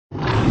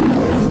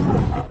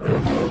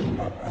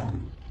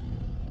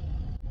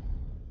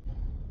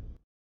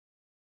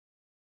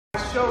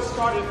show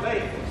started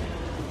late.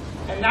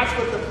 And that's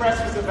what the press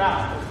was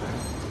about.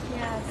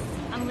 Yes,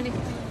 I'm going to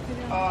put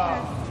it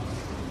on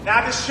press.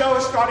 Now this show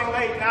is starting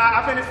late. Now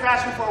I've been in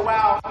fashion for a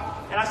while,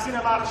 and I've seen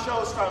a lot of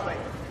shows start late.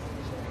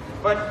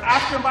 But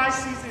after my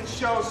season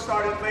show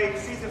started late,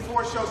 season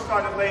 4 show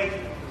started late,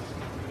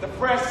 the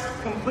press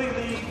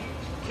completely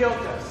killed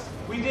us.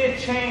 We did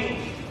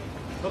change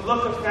the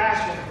look of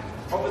fashion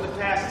over the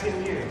past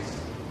 10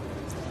 years.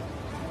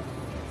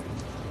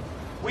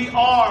 We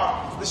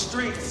are the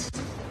streets.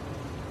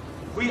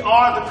 We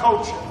are the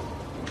culture.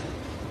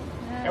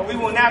 And we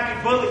will not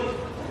be bullied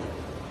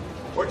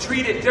or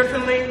treated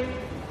differently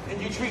than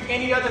you treat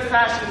any other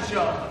fashion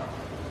show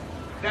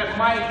that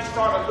might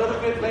start a little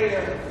bit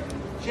later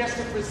just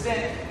to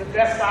present the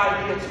best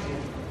idea to you.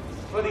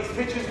 But these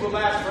pictures will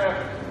last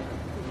forever.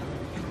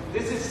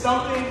 This is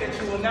something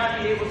that you will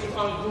not be able to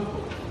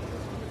un-Google.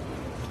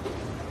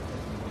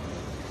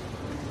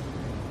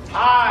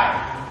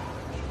 I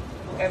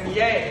am Ye.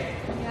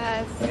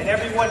 Yes. And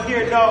everyone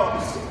here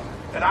knows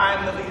that I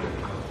am the leader.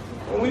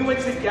 When we went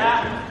to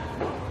Gap,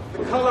 the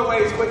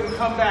colorways wouldn't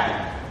come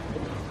back.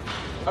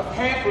 A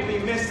pant would be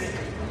missing.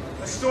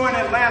 A store in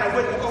Atlanta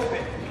wouldn't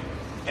open.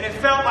 And it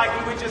felt like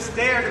we were just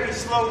there to be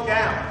slowed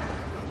down.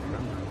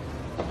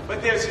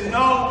 But there's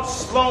no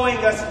slowing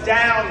us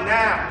down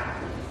now.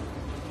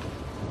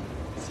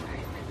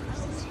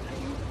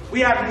 We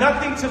have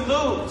nothing to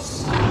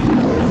lose.